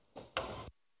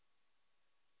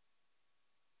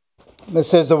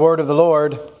This is the word of the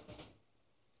Lord.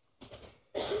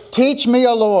 Teach me,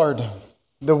 O Lord,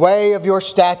 the way of your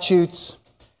statutes,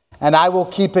 and I will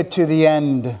keep it to the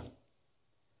end.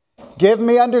 Give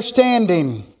me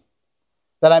understanding,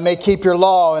 that I may keep your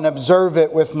law and observe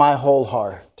it with my whole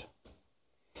heart.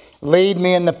 Lead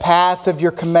me in the path of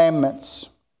your commandments,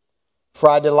 for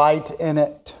I delight in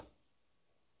it.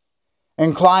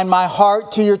 Incline my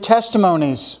heart to your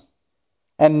testimonies,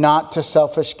 and not to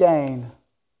selfish gain.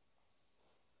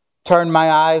 Turn my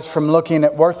eyes from looking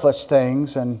at worthless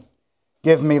things, and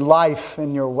give me life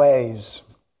in your ways.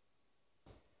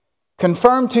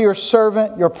 Confirm to your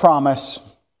servant your promise,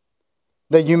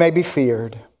 that you may be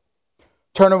feared.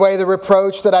 Turn away the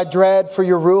reproach that I dread, for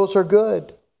your rules are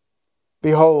good.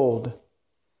 Behold,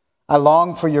 I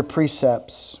long for your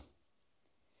precepts.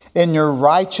 In your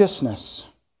righteousness,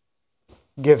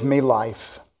 give me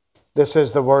life. This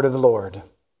is the word of the Lord.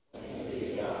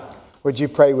 Would you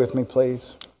pray with me,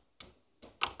 please?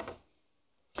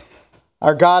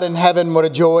 Our God in heaven, what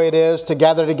a joy it is to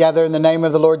gather together in the name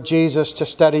of the Lord Jesus to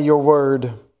study your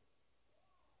word.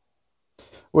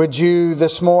 Would you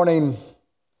this morning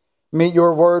meet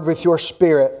your word with your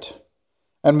spirit?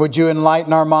 And would you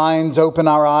enlighten our minds, open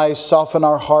our eyes, soften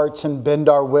our hearts, and bend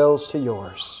our wills to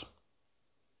yours?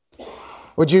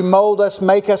 Would you mold us,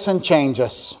 make us, and change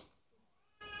us?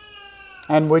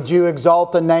 And would you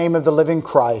exalt the name of the living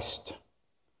Christ?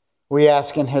 We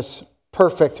ask in his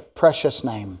perfect, precious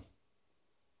name.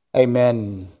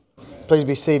 Amen. Please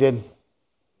be seated.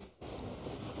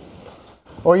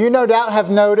 Well, you no doubt have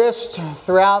noticed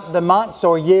throughout the months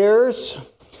or years,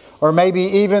 or maybe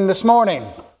even this morning,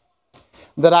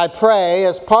 that I pray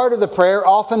as part of the prayer,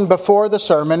 often before the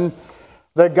sermon,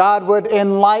 that God would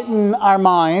enlighten our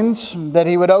minds, that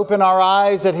he would open our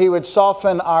eyes, that he would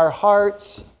soften our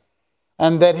hearts,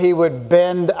 and that he would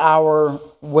bend our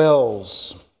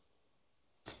wills.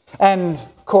 And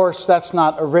of course, that's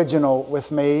not original with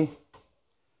me.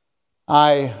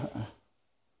 I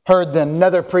heard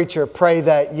another preacher pray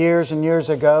that years and years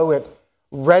ago. It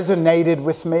resonated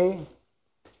with me.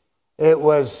 It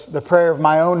was the prayer of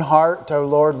my own heart. Oh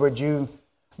Lord, would you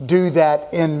do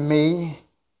that in me?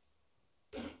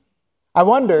 I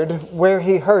wondered where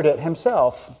he heard it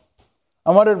himself.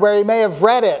 I wondered where he may have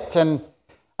read it. And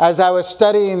as I was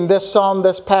studying this psalm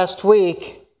this past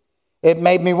week, it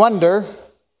made me wonder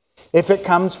if it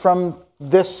comes from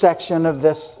this section of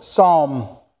this psalm.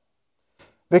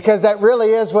 Because that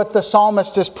really is what the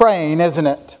psalmist is praying, isn't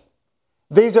it?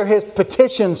 These are his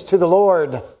petitions to the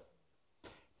Lord.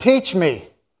 Teach me,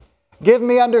 give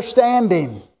me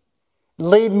understanding,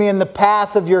 lead me in the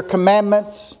path of your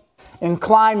commandments,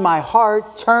 incline my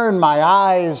heart, turn my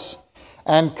eyes,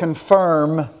 and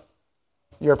confirm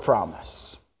your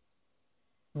promise.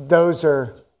 Those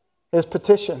are his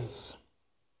petitions.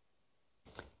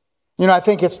 You know, I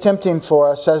think it's tempting for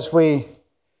us as we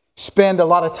spend a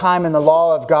lot of time in the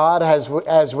law of God,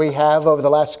 as we have over the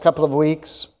last couple of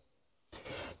weeks,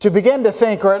 to begin to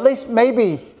think, or at least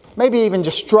maybe even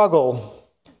just struggle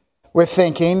with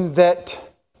thinking that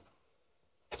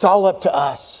it's all up to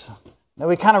us. That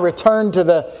we kind of return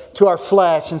to our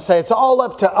flesh and say it's all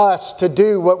up to us to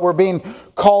do what we're being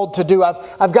called to do.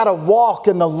 I've got to walk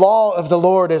in the law of the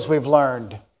Lord as we've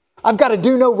learned. I've got to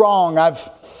do no wrong.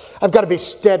 I've got to be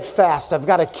steadfast. I've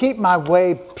got to keep my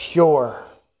way pure.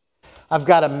 I've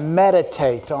got to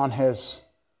meditate on his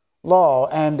law.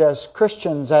 And as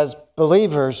Christians, as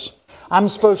believers, I'm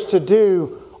supposed to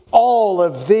do all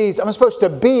of these. I'm supposed to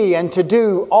be and to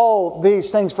do all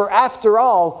these things. For after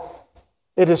all,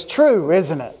 it is true,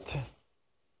 isn't it?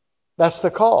 That's the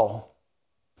call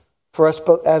for us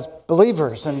as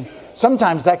believers. And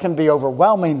sometimes that can be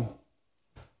overwhelming.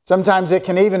 Sometimes it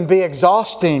can even be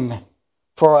exhausting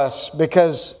for us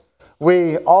because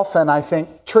we often, I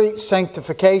think, treat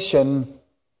sanctification,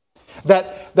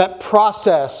 that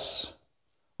process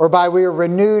whereby we are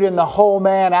renewed in the whole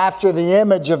man after the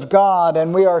image of God,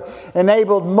 and we are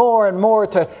enabled more and more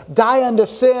to die unto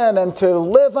sin and to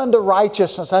live unto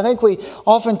righteousness. I think we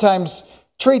oftentimes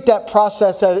treat that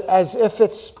process as if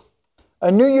it's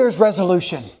a New Year's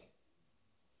resolution.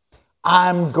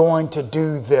 I'm going to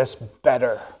do this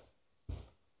better.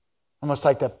 Almost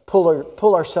like to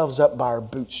pull ourselves up by our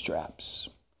bootstraps.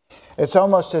 It's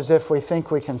almost as if we think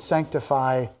we can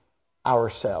sanctify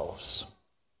ourselves.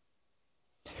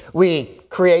 We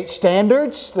create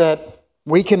standards that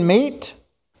we can meet,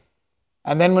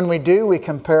 and then when we do, we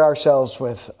compare ourselves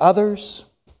with others.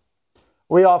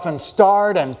 We often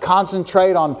start and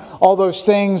concentrate on all those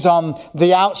things on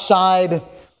the outside,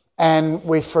 and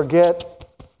we forget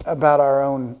about our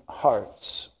own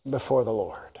hearts before the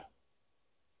Lord.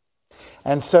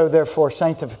 And so therefore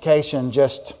sanctification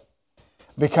just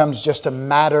becomes just a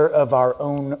matter of our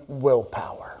own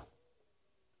willpower.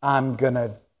 I'm going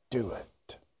to do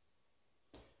it.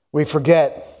 We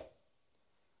forget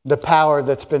the power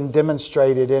that's been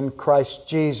demonstrated in Christ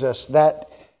Jesus. That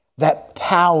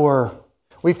power,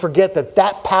 we forget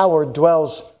that power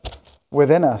dwells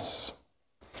within us.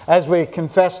 As we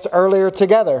confessed earlier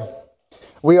together,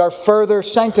 we are further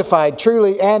sanctified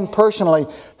truly and personally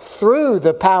through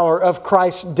the power of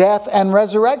Christ's death and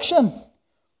resurrection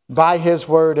by His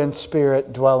Word and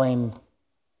Spirit dwelling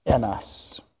in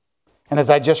us. And as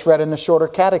I just read in the shorter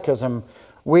catechism,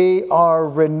 we are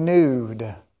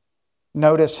renewed.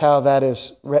 Notice how that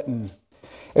is written.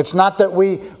 It's not that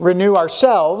we renew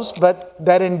ourselves, but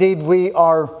that indeed we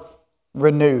are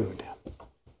renewed.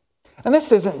 And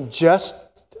this isn't just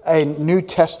a New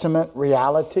Testament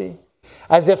reality,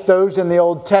 as if those in the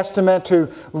Old Testament who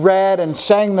read and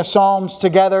sang the Psalms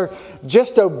together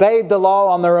just obeyed the law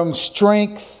on their own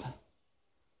strength.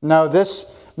 No, this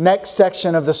next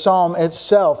section of the Psalm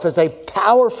itself is a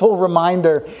powerful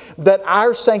reminder that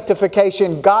our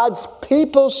sanctification, God's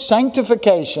people's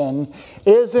sanctification,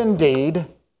 is indeed,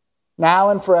 now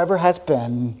and forever has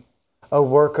been, a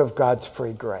work of God's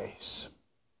free grace.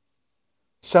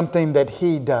 Something that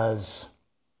He does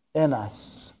in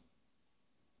us.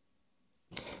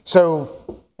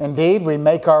 So, indeed, we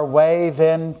make our way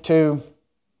then to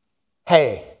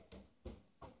Hay.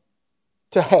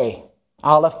 To Hay.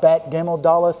 Aleph, Bet, Gimel,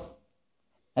 Daleth,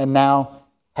 and now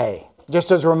Hay. Just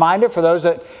as a reminder for those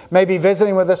that may be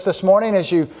visiting with us this morning,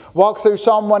 as you walk through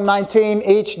Psalm 119,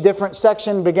 each different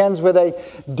section begins with a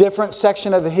different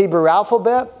section of the Hebrew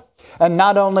alphabet. And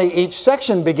not only each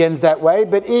section begins that way,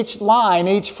 but each line,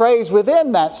 each phrase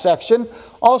within that section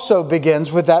also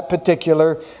begins with that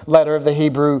particular letter of the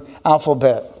Hebrew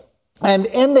alphabet. And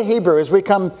in the Hebrew, as we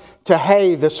come to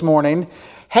Hay this morning,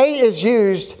 Hay is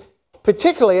used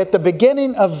particularly at the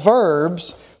beginning of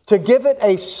verbs to give it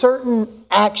a certain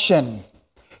action.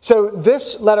 So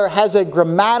this letter has a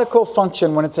grammatical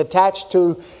function when it's attached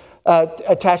to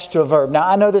a verb. Now,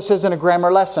 I know this isn't a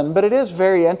grammar lesson, but it is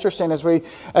very interesting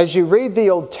as you read the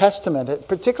Old Testament,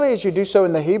 particularly as you do so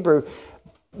in the Hebrew.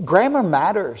 Grammar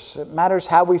matters. It matters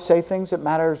how we say things. It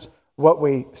matters what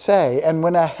we say. And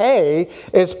when a Hay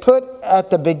is put at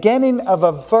the beginning of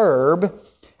a verb,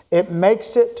 it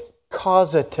makes it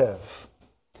causative.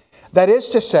 That is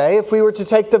to say, if we were to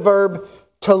take the verb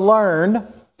to learn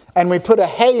and we put a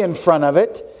Hay in front of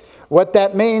it, what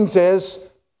that means is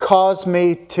cause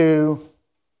me to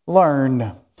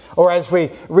learn. Or as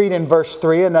we read in verse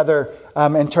 3, another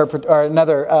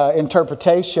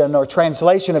interpretation or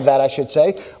translation of that, I should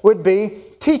say, would be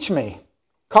teach me.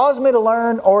 Cause me to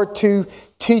learn or to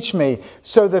teach me.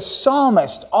 So the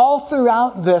psalmist, all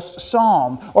throughout this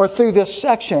psalm or through this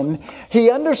section, he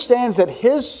understands that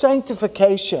his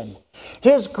sanctification,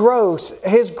 his growth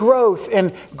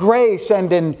in grace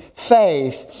and in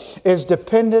faith is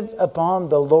dependent upon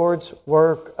the Lord's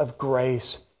work of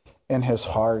grace in his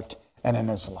heart and in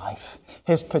his life.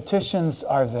 His petitions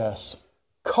are this: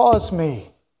 cause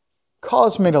me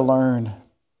to learn.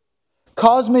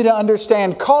 Cause me to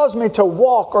understand. Cause me to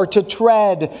walk or to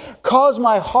tread. Cause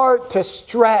my heart to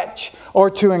stretch or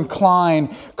to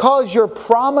incline. Cause your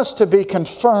promise to be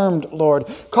confirmed, Lord.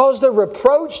 Cause the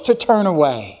reproach to turn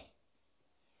away.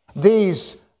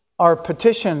 These are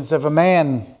petitions of a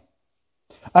man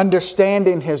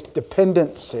understanding his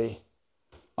dependency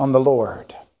on the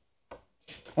Lord.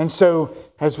 And so,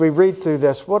 as we read through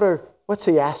this, what's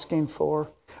he asking for?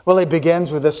 Well, he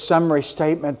begins with this summary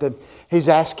statement that he's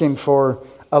asking for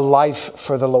a life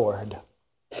for the Lord.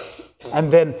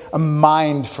 And then a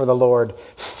mind for the Lord,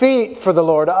 feet for the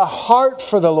Lord, a heart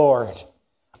for the Lord,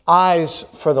 eyes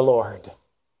for the Lord,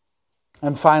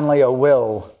 and finally a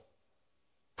will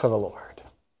for the Lord.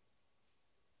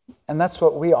 And that's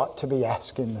what we ought to be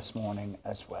asking this morning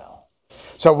as well.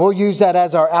 So we'll use that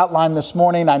as our outline this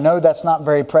morning. I know that's not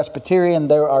very Presbyterian.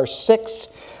 There are 6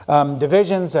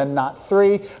 divisions and not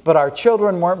 3. But our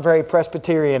children weren't very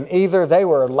Presbyterian either. They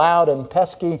were loud and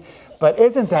pesky. But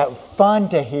isn't that fun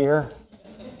to hear?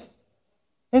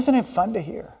 Isn't it fun to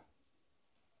hear?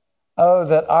 Oh,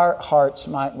 that our hearts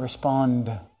might respond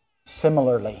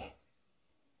similarly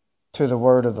to the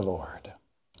word of the Lord.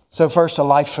 So first, a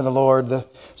life for the Lord. The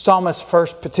psalmist's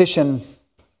first petition,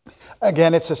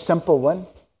 again, it's a simple one,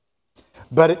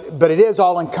 but it is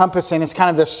all-encompassing. It's kind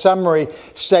of the summary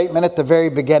statement at the very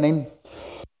beginning.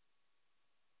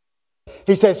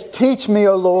 He says, teach me,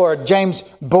 O Lord. James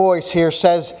Boyce here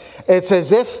says it's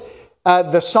as if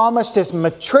the psalmist is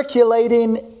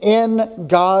matriculating in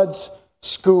God's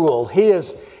school. He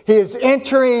is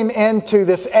entering into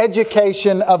this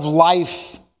education of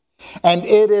life. And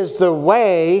it is the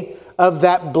way of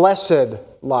that blessed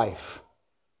life.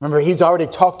 Remember, he's already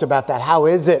talked about that. How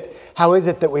is it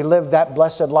that we live that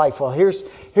blessed life? Well, here's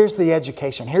the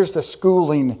education. Here's the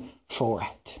schooling for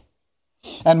it.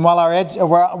 And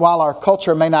while our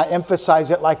culture may not emphasize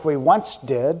it like we once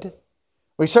did,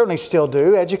 we certainly still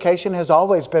do. Education has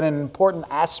always been an important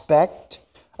aspect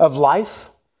of life.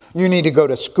 You need to go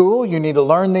to school. You need to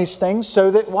learn these things. So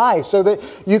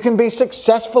that you can be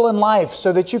successful in life,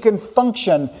 so that you can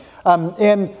function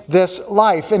in this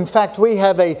life. In fact, we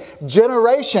have a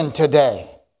generation today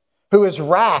who is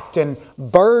racked and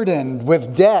burdened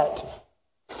with debt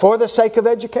for the sake of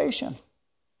education.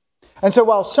 And so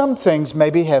while some things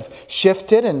maybe have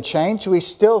shifted and changed, we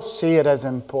still see it as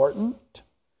important.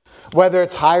 Whether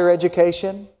it's higher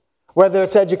education, whether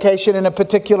it's education in a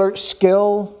particular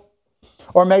skill,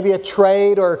 or maybe a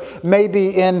trade, or maybe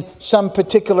in some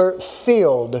particular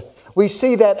field. We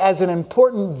see that as an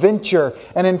important venture.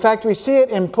 And in fact, we see it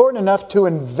important enough to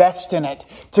invest in it,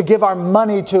 to give our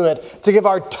money to it, to give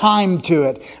our time to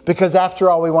it. Because after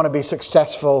all, we want to be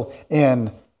successful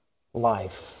in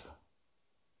life.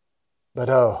 But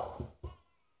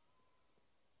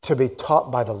to be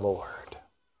taught by the Lord.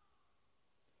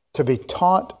 To be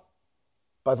taught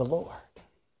by the Lord.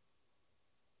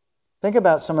 Think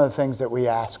about some of the things that we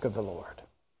ask of the Lord.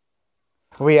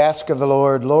 We ask of the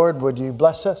Lord, Lord, would you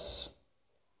bless us?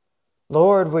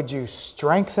 Lord, would you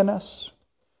strengthen us?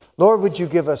 Lord, would you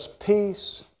give us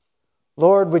peace?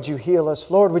 Lord, would you heal us?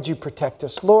 Lord, would you protect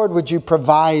us? Lord, would you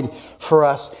provide for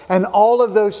us? And all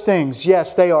of those things,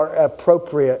 yes, they are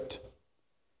appropriate.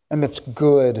 And it's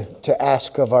good to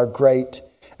ask of our great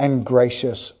and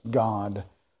gracious God.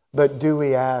 But do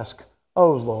we ask,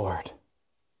 oh Lord,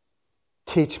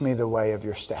 teach me the way of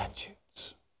your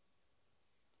statutes.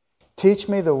 Teach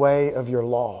me the way of your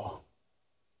law.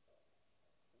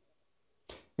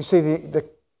 You see,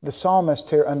 the psalmist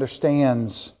here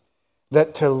understands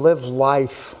that to live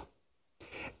life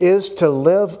is to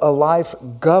live a life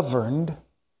governed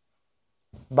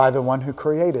by the one who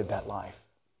created that life.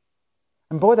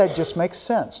 And boy, that just makes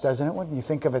sense, doesn't it, when you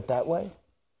think of it that way?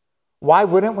 Why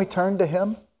wouldn't we turn to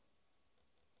Him?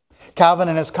 Calvin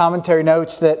in his commentary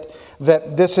notes that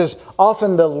this is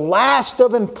often the last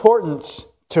of importance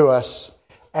to us,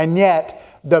 and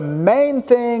yet the main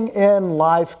thing in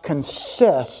life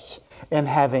consists in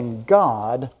having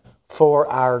God for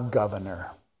our governor.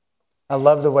 I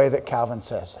love the way that Calvin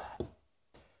says that.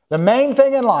 The main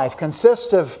thing in life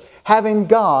consists of having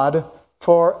God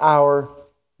for our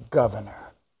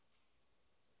governor.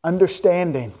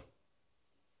 Understanding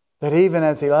that even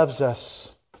as He loves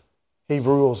us, He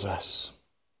rules us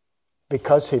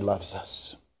because He loves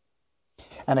us.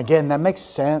 And again, that makes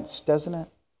sense, doesn't it?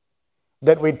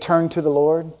 That we turn to the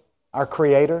Lord, our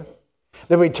Creator.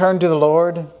 That we turn to the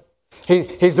Lord.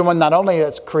 He's the one not only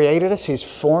that's created us, He's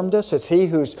formed us. It's He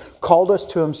who's called us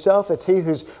to Himself. It's He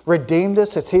who's redeemed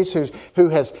us. It's He who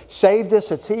has saved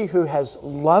us. It's He who has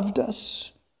loved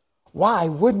us. Why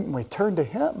wouldn't we turn to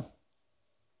Him?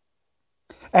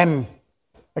 And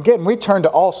again, we turn to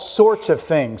all sorts of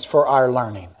things for our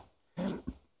learning,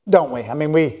 don't we? I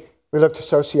mean, we look to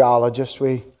sociologists,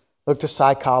 we look to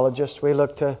psychologists, we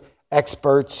look to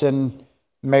experts in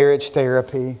marriage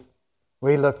therapy,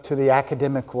 we look to the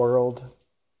academic world.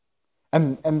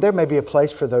 And there may be a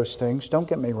place for those things, don't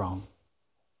get me wrong.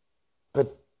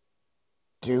 But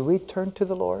do we turn to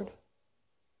the Lord?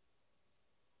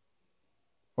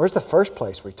 Where's the first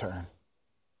place we turn?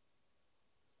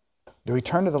 Do we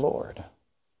turn to the Lord?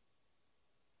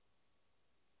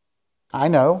 I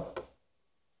know,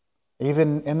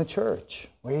 even in the church,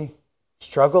 we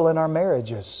struggle in our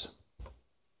marriages.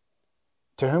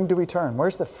 To whom do we turn?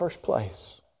 Where's the first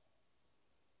place?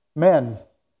 Men,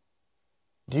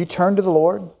 do you turn to the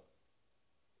Lord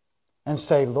and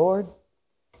say, Lord,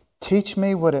 teach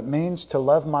me what it means to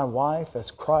love my wife as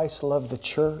Christ loved the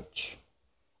church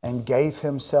and gave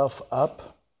Himself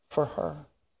up for her?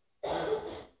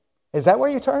 Is that where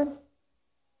you turn?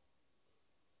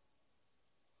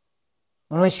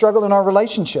 When we struggle in our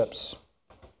relationships,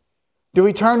 do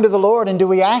we turn to the Lord and do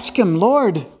we ask Him,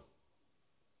 Lord,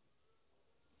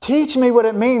 teach me what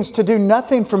it means to do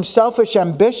nothing from selfish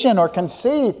ambition or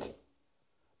conceit,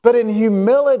 but in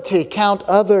humility count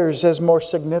others as more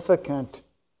significant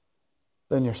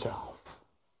than yourself?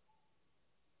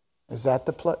 Is that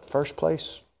the first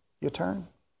place you turn?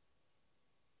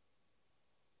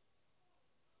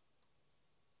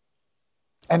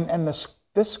 And this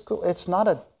school, it's not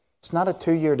a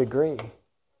 2-year degree.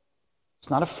 It's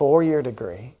not a 4-year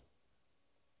degree.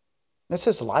 This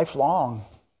is lifelong.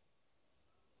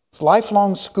 It's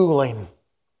lifelong schooling.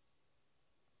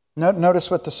 Notice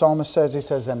what the psalmist says. He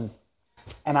says, and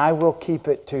I will keep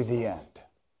it to the end.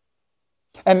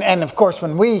 And of course,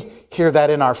 when we hear that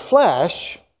in our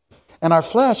flesh, I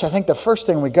think the first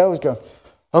thing we go is go,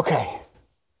 okay,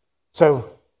 so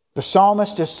the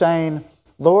psalmist is saying,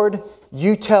 Lord,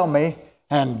 you tell me,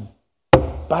 and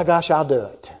by gosh, I'll do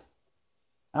it.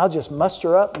 I'll just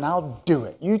muster up and I'll do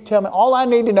it. You tell me, all I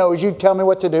need to know is you tell me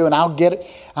what to do and I'll get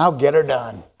her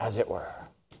done, as it were.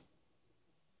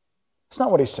 That's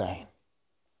not what he's saying.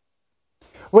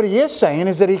 What he is saying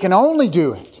is that he can only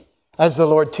do it as the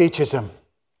Lord teaches him.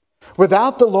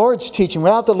 Without the Lord's teaching,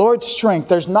 without the Lord's strength,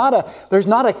 there's not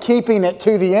a keeping it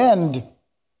to the end.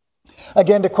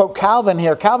 Again, to quote Calvin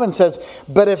here, Calvin says,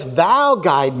 but if thou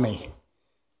guide me,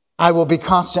 I will be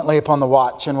constantly upon the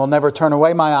watch and will never turn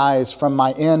away my eyes from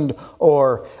my end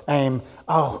or aim.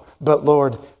 Oh, but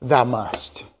Lord, thou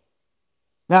must.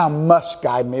 Thou must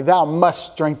guide me. Thou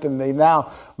must strengthen me.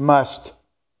 Thou must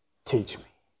teach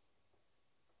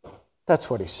me.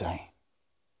 That's what he's saying.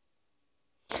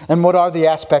 And what are the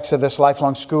aspects of this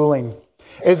lifelong schooling?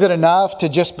 Is it enough to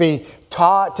just be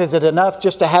taught? Is it enough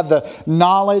just to have the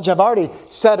knowledge? I've already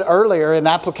said earlier in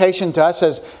application to us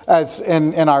as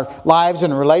in our lives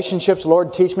and relationships,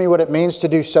 Lord, teach me what it means to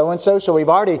do so and so. So we've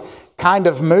already kind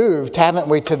of moved, haven't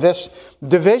we, to this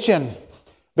division.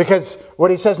 Because what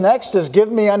he says next is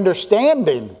give me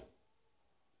understanding.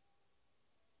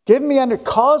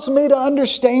 Cause me to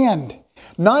understand.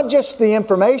 Not just the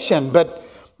information, but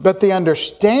the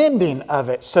understanding of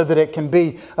it so that it can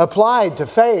be applied to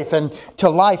faith and to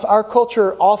life. Our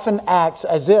culture often acts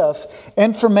as if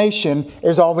information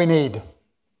is all we need.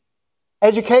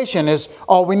 Education is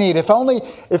all we need. If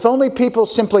only people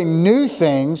simply knew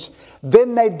things,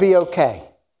 then they'd be okay.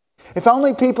 If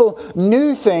only people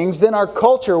knew things, then our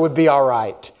culture would be all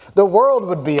right. The world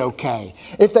would be okay.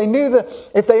 If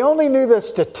they only knew the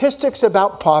statistics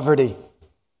about poverty,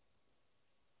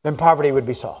 then poverty would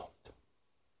be solved.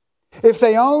 If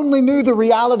they only knew the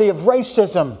reality of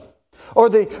racism or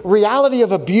the reality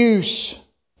of abuse,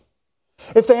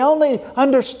 if they only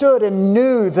understood and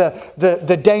knew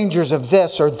the dangers of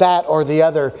this or that or the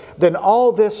other, then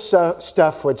all this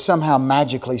stuff would somehow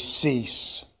magically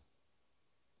cease.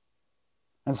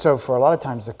 And so for a lot of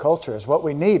times the culture is what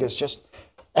we need is just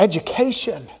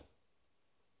education.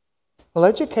 Well,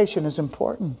 education is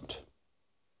important,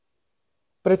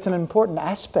 but it's an important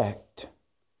aspect.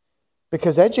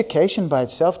 Because education by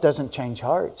itself doesn't change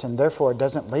hearts, and therefore it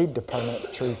doesn't lead to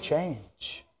permanent true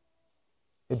change.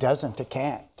 It doesn't. It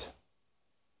can't.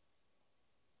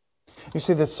 You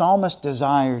see, the psalmist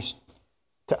desires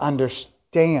to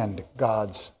understand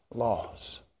God's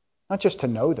laws. Not just to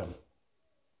know them,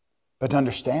 but to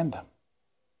understand them.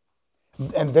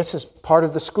 And this is part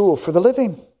of the school for the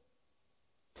living.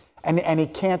 And he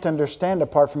can't understand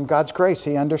apart from God's grace.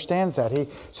 He understands that.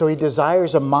 So he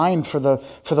desires a mind for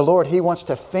the Lord. He wants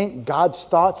to think God's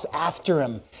thoughts after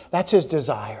him. That's his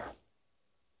desire.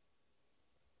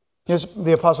 Here's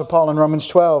the Apostle Paul in Romans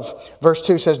 12, verse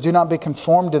 2 says, do not be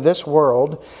conformed to this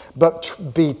world, but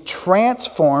be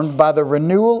transformed by the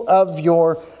renewal of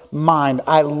your mind.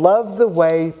 I love the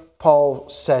way Paul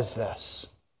says this.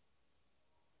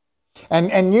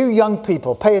 And you young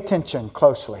people, pay attention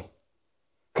closely.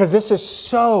 Because this is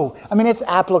it's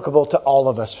applicable to all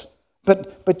of us.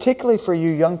 But particularly for you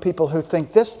young people who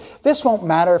think this won't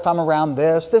matter if I'm around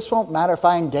this. This won't matter if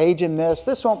I engage in this.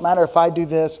 This won't matter if I do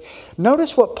this.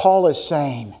 Notice what Paul is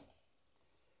saying.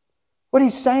 What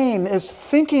he's saying is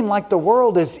thinking like the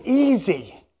world is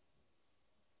easy.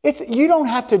 You don't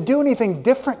have to do anything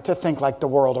different to think like the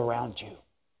world around you.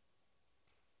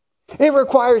 It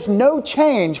requires no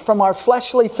change from our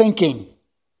fleshly thinking.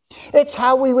 It's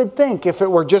how we would think if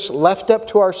it were just left up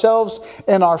to ourselves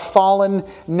in our fallen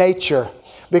nature,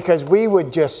 because we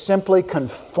would just simply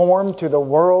conform to the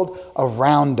world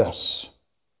around us.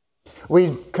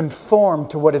 We conform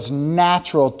to what is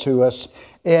natural to us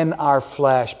in our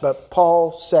flesh. But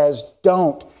Paul says,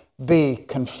 don't be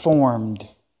conformed,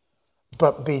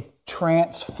 but be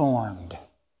transformed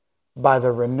by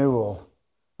the renewal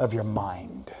of your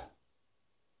mind.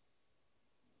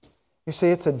 You see,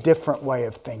 it's a different way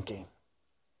of thinking.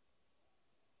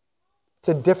 It's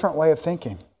a different way of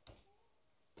thinking.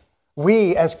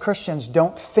 We as Christians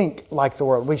don't think like the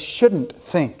world. We shouldn't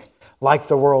think like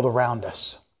the world around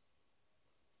us.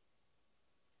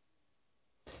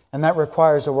 And that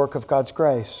requires a work of God's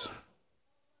grace.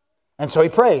 And so he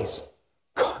prays,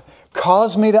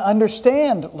 cause me to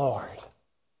understand, Lord.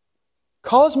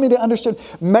 Cause me to understand.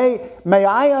 May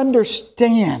I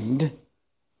understand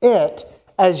it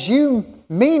as you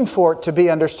mean for it to be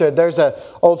understood. There's an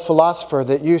old philosopher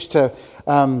that used to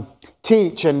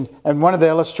teach, and one of the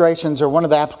illustrations or one of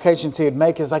the applications he would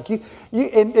make is like,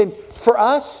 and for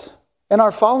us, in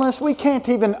our fallenness, we can't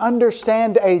even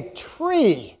understand a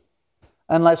tree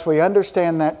unless we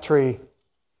understand that tree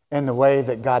in the way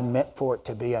that God meant for it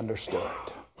to be understood.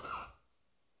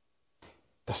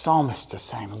 The psalmist is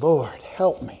saying, Lord,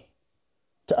 help me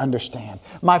to understand.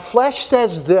 My flesh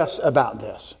says this about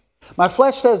this. My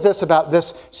flesh says this about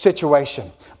this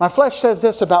situation. My flesh says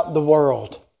this about the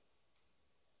world.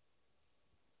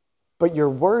 But your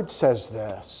word says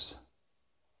this.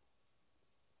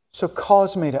 So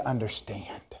cause me to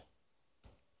understand.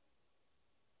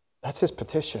 That's his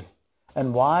petition.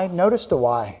 And why? Notice the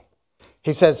why.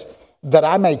 He says, that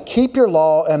I may keep your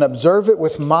law and observe it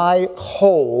with my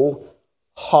whole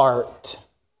heart.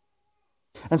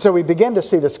 And so we begin to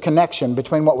see this connection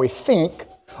between what we think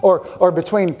or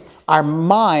between our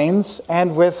minds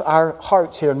and with our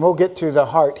hearts here. And we'll get to the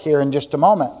heart here in just a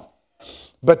moment.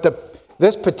 But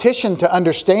this petition to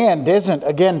understand isn't,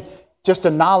 again, just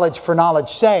a knowledge for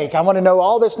knowledge's sake. I want to know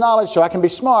all this knowledge so I can be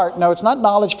smart. No, it's not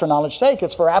knowledge for knowledge's sake.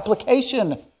 It's for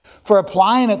application, for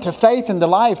applying it to faith and to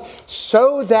life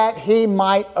so that he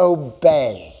might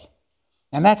obey.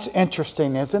 And that's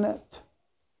interesting, isn't it?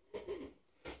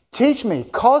 Teach me,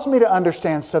 cause me to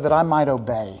understand so that I might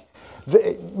obey.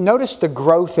 Notice the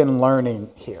growth in learning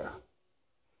here.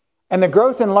 And the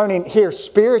growth in learning here,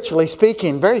 spiritually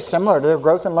speaking, very similar to the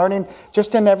growth in learning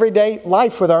just in everyday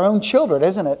life with our own children,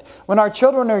 isn't it? When our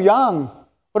children are young,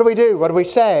 what do? What do we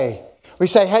say? We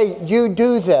say, hey, you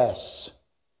do this.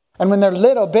 And when they're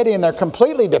little bitty and they're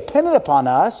completely dependent upon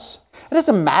us, it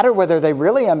doesn't matter whether they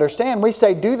really understand. We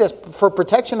say, do this for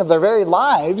protection of their very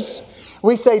lives.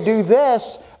 We say, do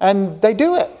this, and they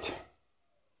do it.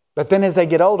 But then as they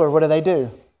get older, what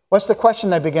do? What's the question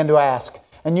they begin to ask?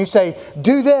 And you say,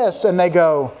 do this, and they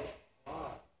go,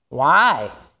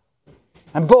 why?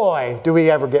 And boy, do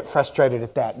we ever get frustrated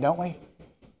at that, don't we?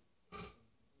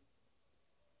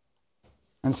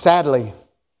 And sadly,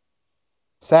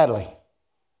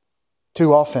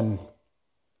 too often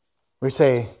we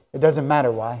say, it doesn't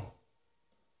matter why.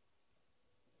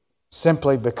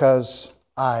 Simply because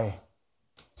I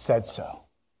said so.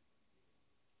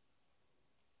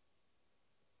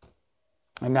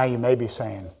 And now you may be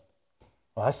saying,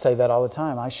 well, I say that all the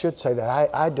time. I should say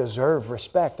that. I deserve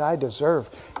respect. I deserve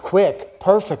quick,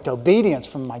 perfect obedience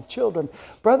from my children.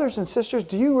 Brothers and sisters,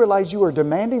 do you realize you are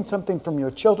demanding something from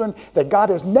your children that God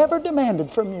has never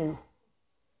demanded from you?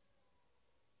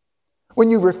 When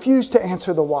you refuse to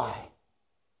answer the why.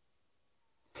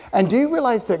 And do you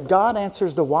realize that God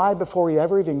answers the why before He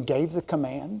ever even gave the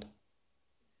command?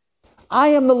 I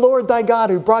am the Lord thy God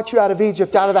who brought you out of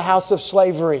Egypt, out of the house of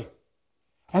slavery.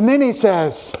 And then He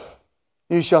says,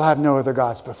 you shall have no other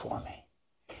gods before me.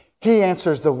 He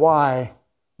answers the why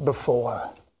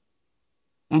before.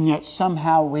 And yet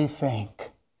somehow we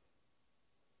think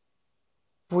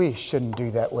we shouldn't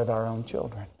do that with our own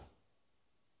children.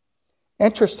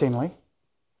 Interestingly,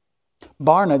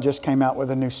 Barna just came out with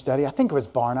a new study. I think it was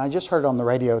Barna. I just heard it on the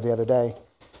radio the other day.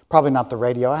 Probably not the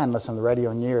radio. I hadn't listened to the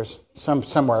radio in years.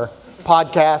 Somewhere.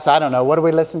 Podcasts. I don't know. What do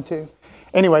we listen to?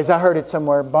 Anyways, I heard it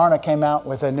somewhere. Barna came out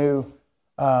with a new...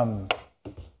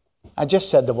 I just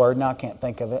said the word. Now I can't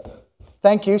think of it.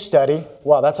 Thank you, study.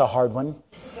 Wow, that's a hard one.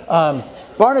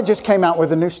 Barna just came out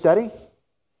with a new study.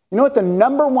 You know what the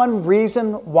number one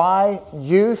reason why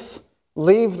youth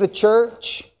leave the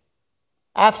church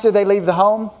after they leave the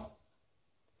home?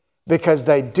 Because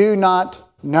they do not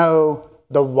know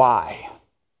the why.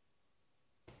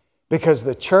 Because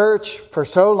the church for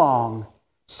so long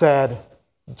said,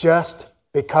 just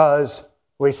because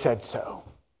we said so.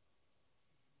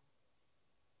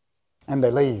 And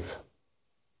they leave.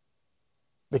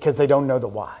 Because they don't know the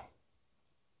why.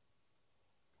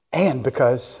 And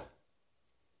because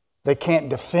they can't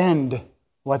defend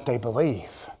what they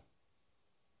believe.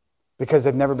 Because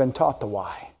they've never been taught the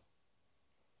why.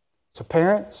 So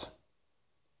parents,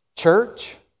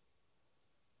 church,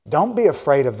 don't be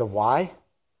afraid of the why.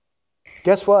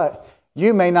 Guess what?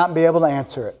 You may not be able to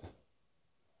answer it.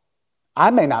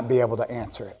 I may not be able to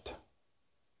answer it.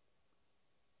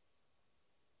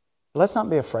 Let's not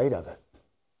be afraid of it.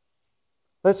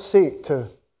 Let's seek to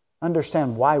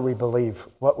understand why we believe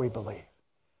what we believe.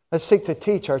 Let's seek to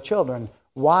teach our children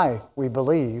why we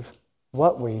believe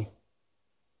what we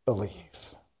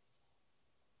believe.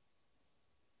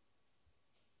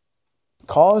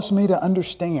 Cause me to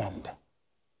understand.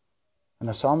 And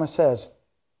the psalmist says,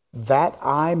 that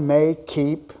I may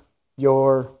keep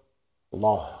your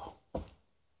law.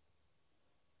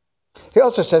 He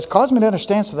also says, cause me to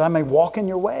understand so that I may walk in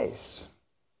your ways.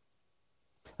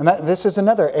 And this is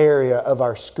another area of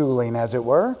our schooling, as it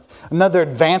were. Another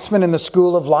advancement in the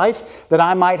school of life, that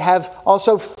I might have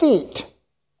also feet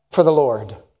for the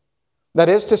Lord. That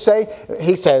is to say,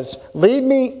 he says, lead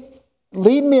me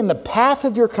in the path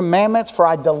of your commandments, for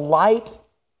I delight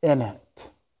in it.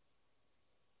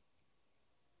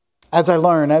 As I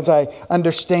learn, as I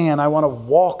understand, I want to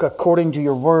walk according to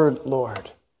your word, Lord.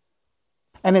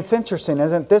 And it's interesting,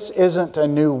 isn't it? This isn't a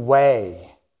new way.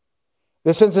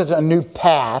 This isn't a new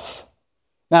path.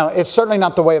 Now, it's certainly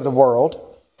not the way of the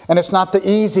world, and it's not the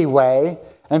easy way.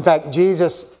 In fact,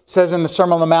 Jesus says in the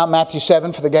Sermon on the Mount, Matthew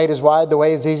 7, for the gate is wide, the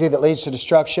way is easy that leads to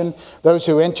destruction. Those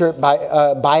who enter by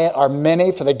it are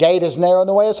many, for the gate is narrow and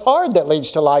the way is hard that leads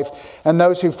to life, and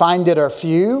those who find it are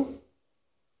few.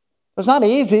 It's not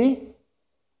easy.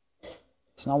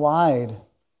 It's not wide.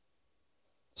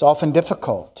 It's often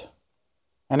difficult.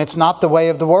 And it's not the way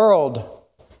of the world.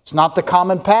 It's not the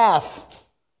common path.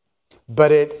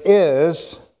 But it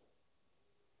is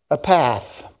a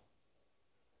path.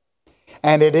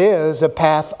 And it is a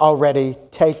path already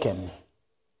taken.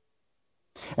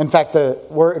 In fact, the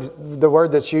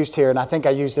word that's used here, and I think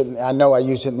I used it in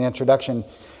the introduction,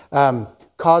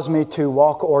 cause me to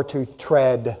walk or to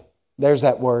tread. There's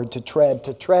that word, to tread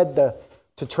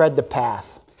the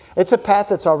path. It's a path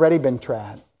that's already been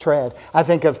tread. I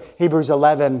think of Hebrews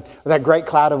 11, that great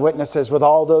cloud of witnesses with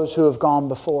all those who have gone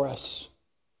before us.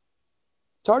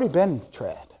 It's already been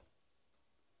tread.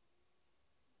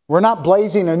 We're not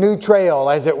blazing a new trail,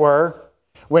 as it were,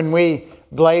 when we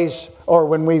blaze or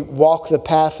when we walk the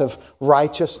path of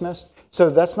righteousness. So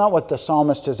that's not what the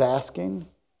psalmist is asking.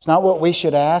 It's not what we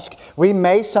should ask. We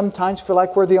may sometimes feel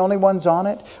like we're the only ones on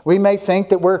it. We may think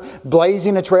that we're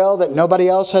blazing a trail that nobody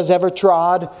else has ever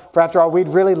trod. For after all, we'd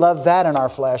really love that in our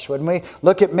flesh, wouldn't we?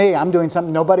 Look at me, I'm doing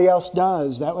something nobody else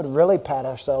does. That would really pat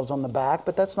ourselves on the back,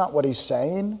 but that's not what he's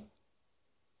saying.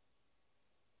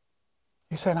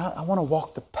 He's saying, I want to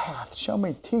walk the path. Show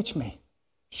me, teach me.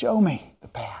 Show me the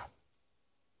path.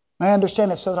 May I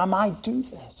understand it so that I might do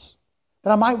this.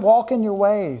 That I might walk in your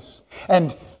ways.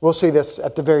 And we'll see this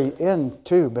at the very end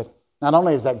too. But not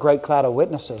only is that great cloud of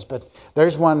witnesses, but there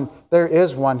is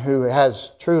one who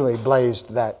has truly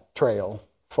blazed that trail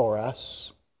for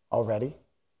us already.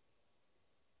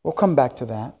 We'll come back to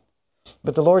that.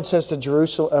 But the Lord says to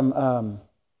Jerusalem,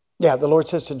 the Lord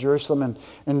says to Jerusalem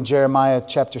in Jeremiah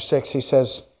chapter 6, he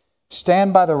says,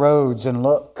 stand by the roads and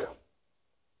look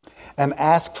and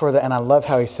ask for and I love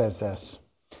how he says this,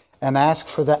 and ask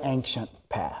for the ancient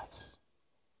paths.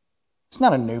 It's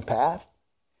not a new path.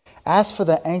 Ask for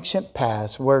the ancient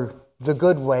paths where the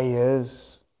good way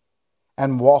is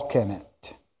and walk in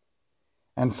it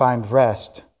and find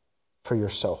rest for your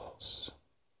souls.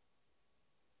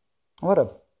 What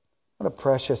a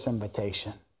precious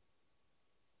invitation.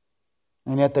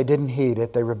 And yet they didn't heed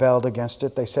it. They rebelled against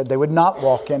it. They said they would not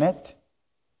walk in it.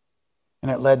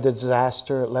 And it led to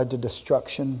disaster. It led to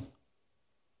destruction,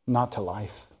 not to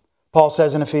life. Paul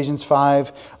says in Ephesians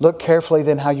 5, look carefully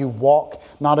then how you walk,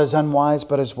 not as unwise,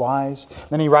 but as wise.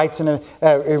 Then he writes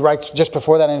just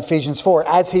before that in Ephesians 4,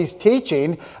 as he's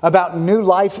teaching about new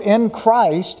life in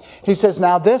Christ, he says,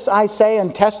 now this I say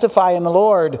and testify in the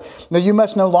Lord, that you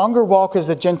must no longer walk as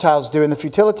the Gentiles do in the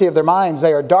futility of their minds.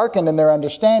 They are darkened in their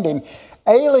understanding,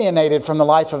 alienated from the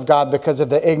life of God because of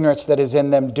the ignorance that is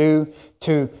in them due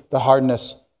to the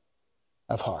hardness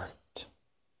of heart.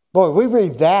 Boy, we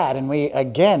read that and we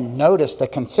again notice the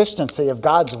consistency of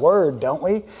God's word, don't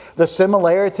we? The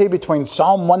similarity between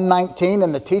Psalm 119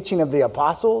 and the teaching of the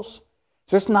apostles.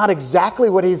 Is this not exactly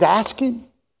what he's asking?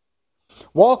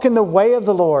 Walk in the way of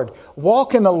the Lord.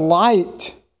 Walk in the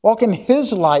light. Walk in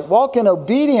his light. Walk in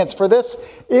obedience, for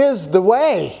this is the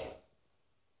way.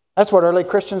 That's what early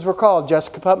Christians were called.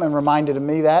 Jessica Putman reminded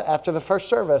me that after the first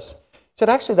service. She said,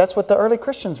 actually, that's what the early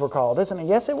Christians were called, isn't it?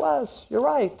 Yes, it was. You're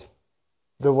right.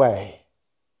 The way.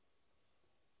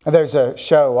 There's a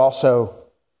show also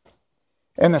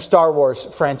in the Star Wars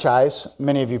franchise.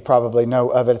 Many of you probably know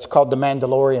of it. It's called The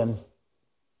Mandalorian.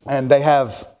 And they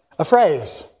have a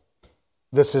phrase,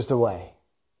 this is the way.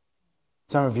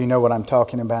 Some of you know what I'm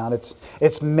talking about.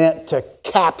 It's meant to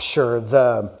capture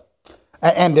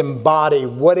and embody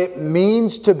what it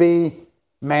means to be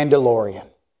Mandalorian.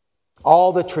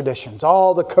 All the traditions,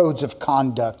 all the codes of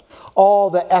conduct, all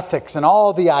the ethics and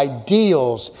all the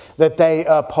ideals that they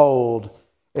uphold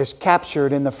is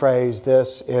captured in the phrase,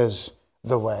 this is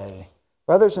the way.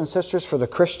 Brothers and sisters, for the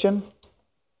Christian,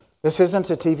 this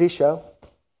isn't a TV show.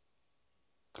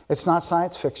 It's not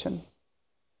science fiction.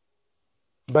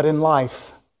 But in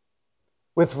life,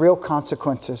 with real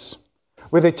consequences,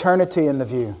 with eternity in the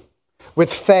view,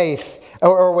 with faith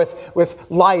or with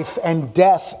life and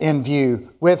death in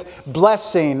view, with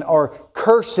blessing or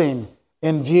cursing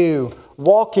in view,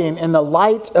 walking in the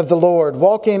light of the Lord,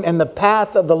 walking in the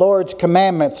path of the Lord's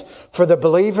commandments. For the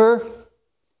believer,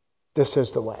 this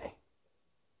is the way.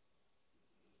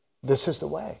 This is the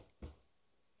way.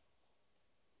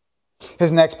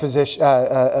 His next petition,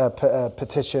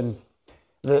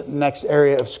 the next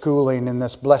area of schooling in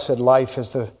this blessed life is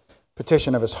the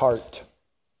petition of his heart.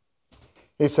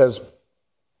 He says,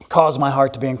 cause my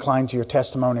heart to be inclined to your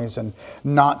testimonies and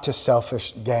not to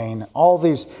selfish gain. All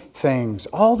these things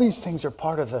are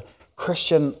part of the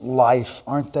Christian life,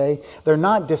 aren't they? They're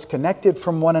not disconnected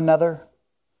from one another.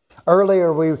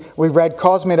 Earlier we read,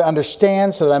 cause me to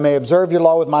understand so that I may observe your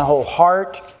law with my whole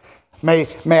heart. May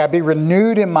I be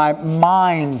renewed in my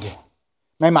mind.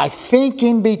 May my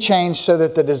thinking be changed so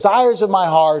that the desires of my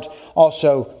heart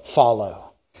also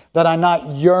follow. That I not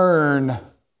yearn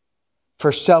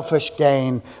for selfish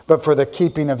gain, but for the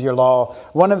keeping of your law.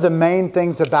 One of the main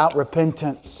things about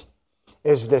repentance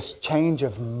is this change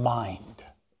of mind.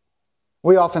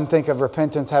 We often think of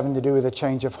repentance having to do with a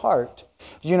change of heart.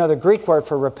 You know, the Greek word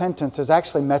for repentance is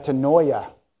actually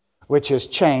metanoia, which is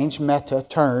change, meta,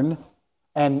 turn,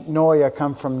 and noia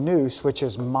come from nous, which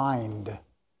is mind.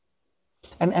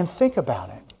 And think about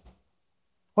it.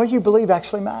 What you believe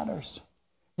actually matters.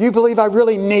 You believe I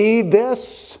really need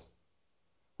this?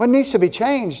 What needs to be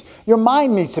changed? Your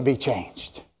mind needs to be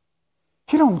changed.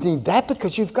 You don't need that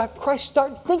because you've got Christ.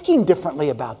 Start thinking differently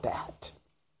about that.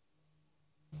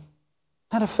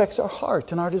 That affects our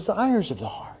heart and our desires of the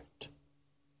heart.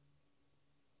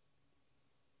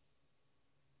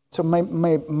 So may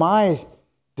my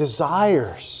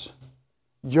desires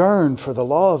yearn for the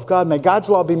law of God. May God's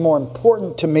law be more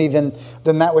important to me than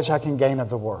that which I can gain of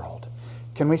the world.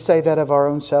 Can we say that of our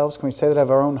own selves? Can we say that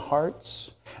of our own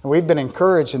hearts? And we've been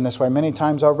encouraged in this way many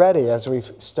times already as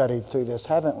we've studied through this,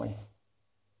 haven't we?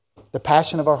 The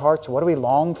passion of our hearts, what do we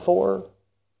long for?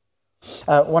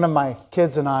 One of my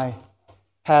kids and I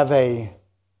have a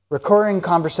recurring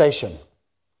conversation,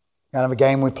 kind of a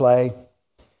game we play.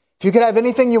 If you could have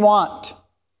anything you want,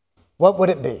 what would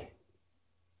it be?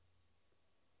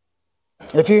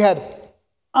 If you had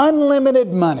unlimited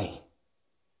money,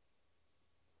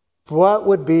 what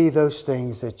would be those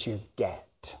things that you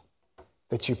get,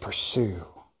 that you pursue?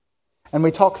 And we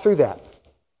talk through that.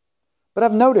 But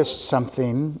I've noticed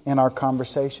something in our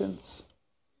conversations.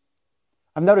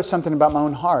 I've noticed something about my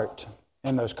own heart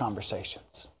in those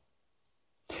conversations.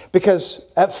 Because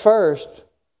at first,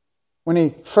 when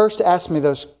he first asked me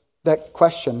that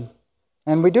question,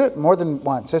 and we do it more than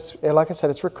once, like I said,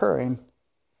 it's recurring.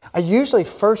 I usually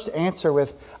first answer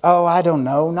with, oh, I don't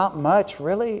know, not much,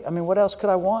 really. I mean, what else could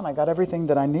I want? I got everything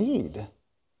that I need.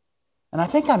 And I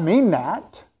think I mean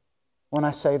that when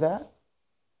I say that.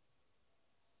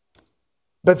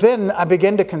 But then I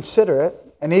begin to consider it,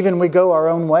 and even we go our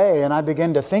own way, and I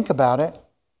begin to think about it.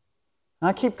 And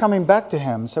I keep coming back to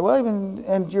him and say, well, even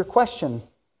and your question,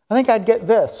 I think I'd get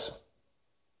this.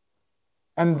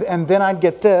 And then I'd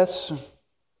get this.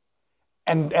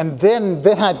 And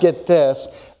then I'd get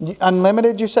this.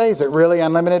 Unlimited, you say? Is it really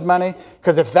unlimited money?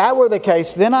 Because if that were the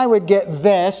case, then I would get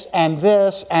this and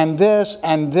this and this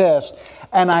and this.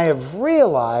 And I have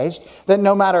realized that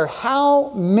no matter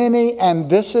how many and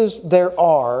thises there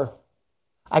are,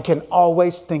 I can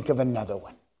always think of another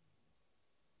one.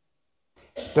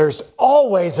 There's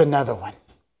always another one.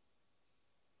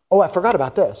 Oh, I forgot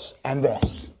about this and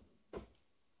this.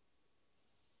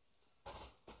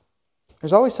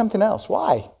 There's always something else.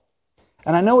 Why?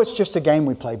 And I know it's just a game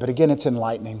we play, but again, it's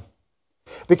enlightening.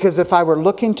 Because if I were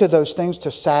looking to those things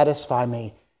to satisfy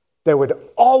me, there would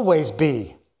always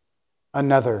be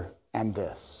another and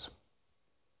this.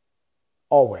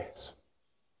 Always.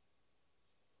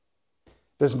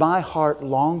 Does my heart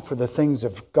long for the things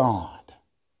of God?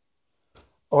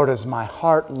 Or does my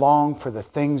heart long for the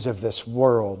things of this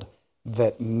world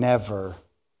that never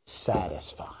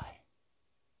satisfy?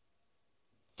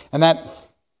 And that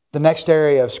the next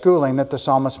area of schooling that the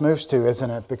psalmist moves to, isn't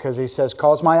it? Because he says,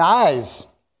 cause my eyes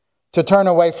to turn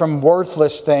away from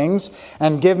worthless things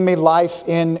and give me life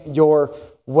in your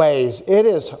ways. It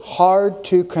is hard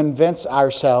to convince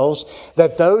ourselves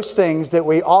that those things that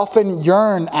we often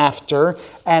yearn after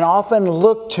and often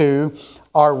look to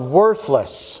are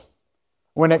worthless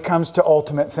when it comes to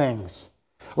ultimate things.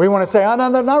 We want to say, oh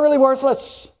no, they're not really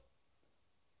worthless.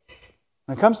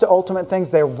 When it comes to ultimate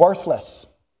things, they're worthless.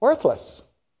 Worthless.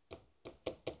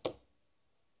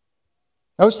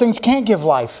 Those things can't give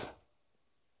life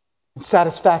and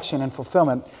satisfaction and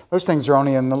fulfillment. Those things are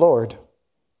only in the Lord.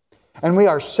 And we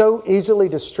are so easily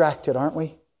distracted, aren't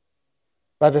we?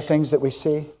 By the things that we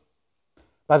see.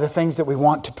 by the things that we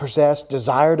want to possess,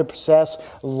 desire to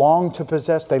possess, long to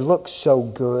possess. They look so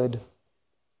good.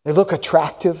 They look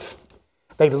attractive.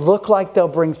 They look like they'll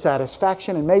bring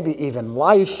satisfaction and maybe even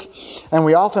life. And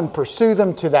we often pursue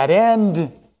them to that end,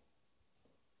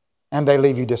 and they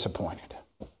leave you disappointed.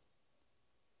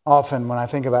 Often when I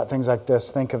think about things like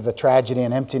this, think of the tragedy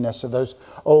and emptiness of those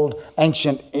old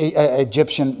ancient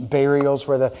Egyptian burials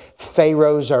where the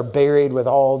pharaohs are buried with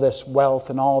all this wealth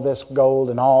and all this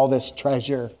gold and all this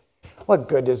treasure. What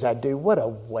good does that do? What a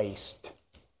waste.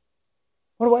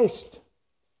 What a waste.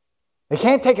 They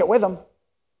can't take it with them.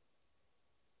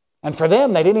 And for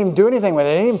them, they didn't even do anything with it.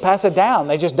 They didn't even pass it down.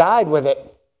 They just died with it.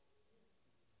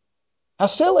 How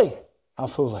silly. How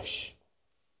foolish.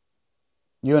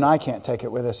 You and I can't take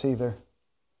it with us either.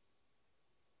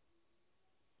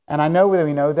 And I know that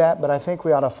we know that, but I think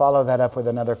we ought to follow that up with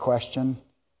another question.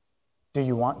 Do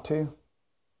you want to?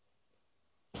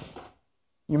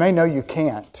 You may know you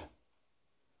can't,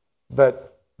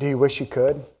 but do you wish you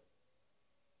could?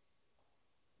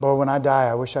 Boy, when I die,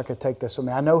 I wish I could take this with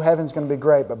me. I know heaven's going to be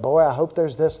great, but boy, I hope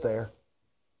there's this there.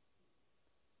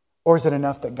 Or is it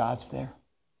enough that God's there?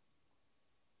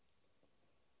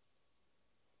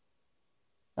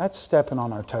 That's stepping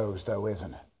on our toes, though,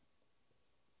 isn't it?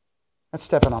 That's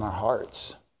stepping on our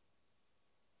hearts.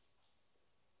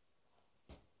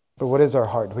 But what is our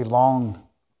heart? Do we long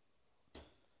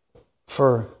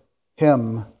for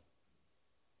Him?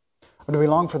 Or do we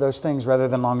long for those things rather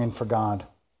than longing for God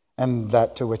and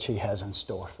that to which He has in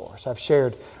store for us? I've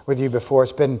shared with you before,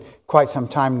 it's been quite some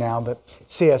time now, but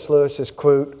C.S. Lewis's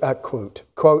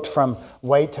quote from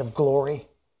Weight of Glory.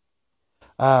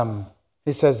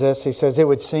 He says this, he says, "It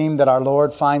would seem that our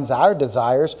Lord finds our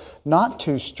desires not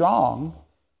too strong,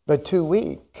 but too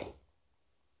weak.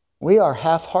 We are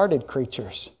half-hearted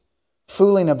creatures,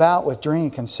 fooling about with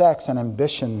drink and sex and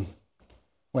ambition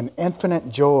when infinite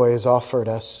joy is offered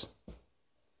us.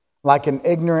 Like an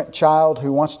ignorant child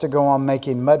who wants to go on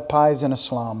making mud pies in a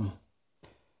slum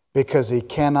because he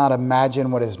cannot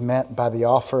imagine what is meant by the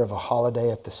offer of a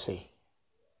holiday at the sea.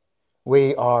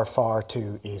 We are far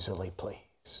too easily pleased."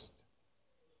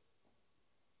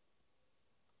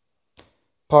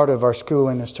 Part of our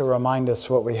schooling is to remind us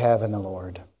what we have in the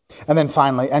Lord. And then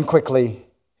finally, and quickly,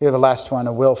 here the last one,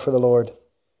 a will for the Lord.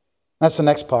 That's the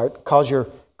next part. Cause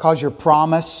your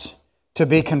promise to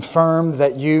be confirmed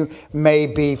that you may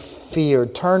be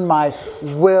feared. Turn my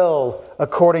will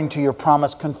according to your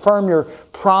promise. Confirm your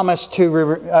promise to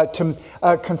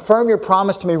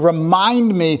me.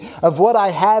 Remind me of what I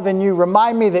have in you.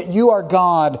 Remind me that you are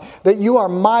God, that you are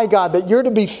my God, that you're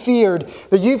to be feared,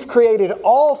 that you've created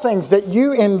all things, that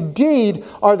you indeed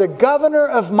are the governor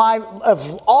of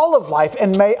all of life.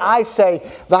 And may I say,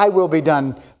 thy will be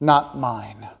done, not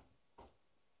mine.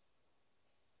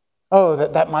 Oh,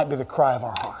 that might be the cry of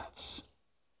our hearts.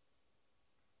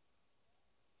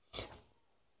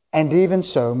 And even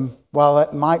so, while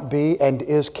it might be and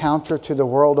is counter to the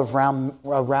world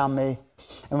around me,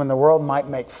 and when the world might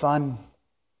make fun,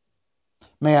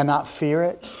 may I not fear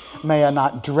it? May I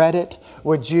not dread it?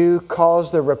 Would you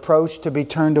cause the reproach to be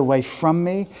turned away from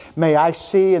me? May I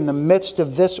see in the midst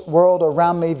of this world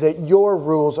around me that your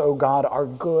rules, O God, are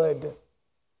good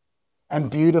and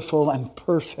beautiful and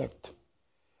perfect.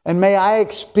 And may I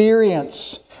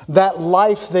experience that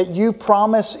life that you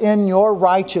promise in your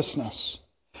righteousness.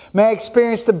 May I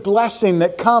experience the blessing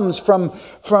that comes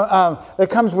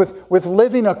with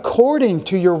living according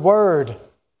to your word.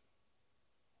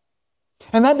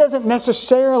 And that doesn't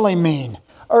necessarily mean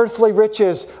earthly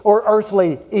riches or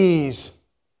earthly ease.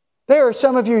 There are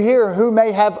some of you here who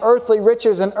may have earthly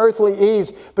riches and earthly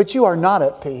ease, but you are not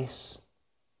at peace.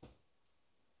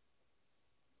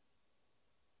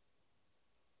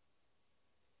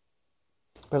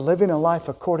 But living a life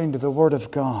according to the Word of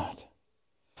God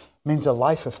means a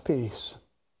life of peace,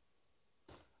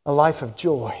 a life of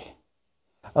joy,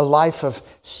 a life of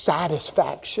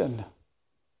satisfaction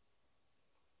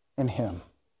in Him.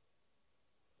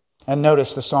 And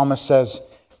notice the psalmist says,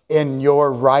 "In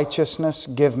your righteousness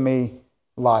give me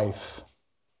life."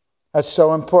 That's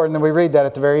so important that we read that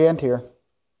at the very end here.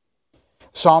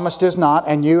 Psalmist does not,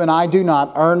 and you and I do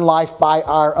not, earn life by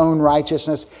our own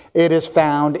righteousness. It is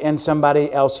found in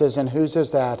somebody else's. And whose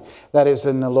is that? That is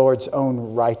in the Lord's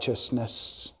own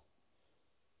righteousness.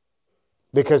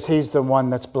 Because He's the one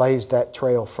that's blazed that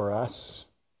trail for us.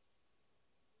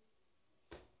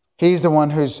 He's the one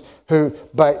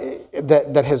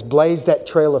that has blazed that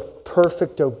trail of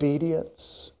perfect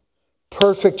obedience,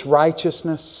 perfect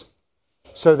righteousness,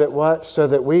 so that what? So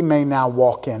that we may now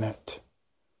walk in it.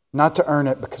 Not to earn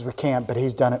it because we can't, but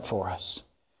He's done it for us.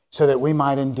 So that we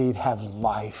might indeed have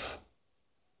life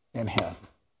in Him.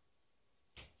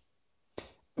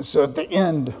 So at the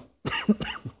end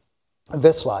of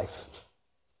this life,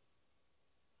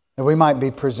 that we might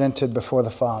be presented before the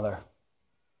Father,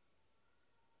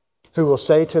 who will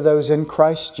say to those in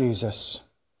Christ Jesus,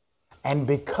 and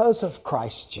because of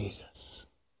Christ Jesus,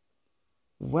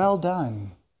 well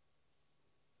done,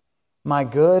 my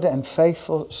good and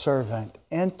faithful servant,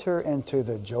 enter into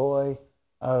the joy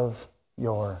of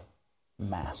your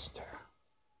master.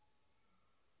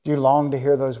 Do you long to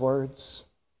hear those words?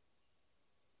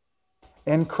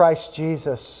 In Christ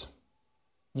Jesus,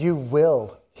 you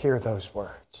will hear those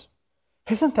words.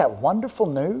 Isn't that wonderful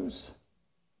news?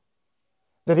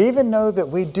 That even though that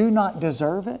we do not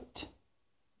deserve it,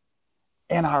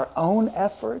 in our own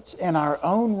efforts, in our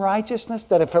own righteousness,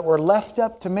 that if it were left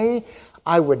up to me,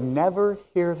 I would never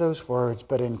hear those words.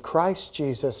 But in Christ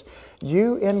Jesus,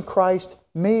 you in Christ,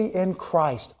 me in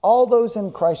Christ, all those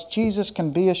in Christ Jesus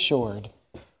can be assured,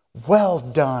 well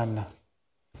done,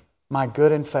 my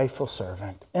good and faithful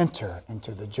servant. Enter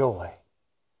into the joy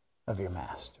of your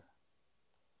master.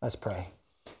 Let's pray.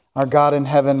 Our God in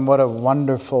heaven, what a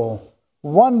wonderful,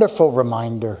 wonderful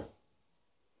reminder.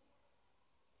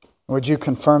 Would you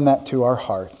confirm that to our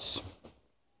hearts?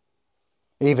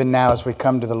 Even now as we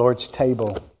come to the Lord's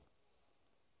table,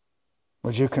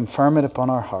 would you confirm it upon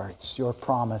our hearts, your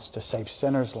promise to save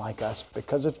sinners like us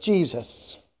because of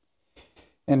Jesus,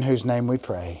 in whose name we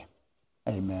pray.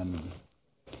 Amen.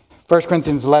 1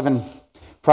 Corinthians 11.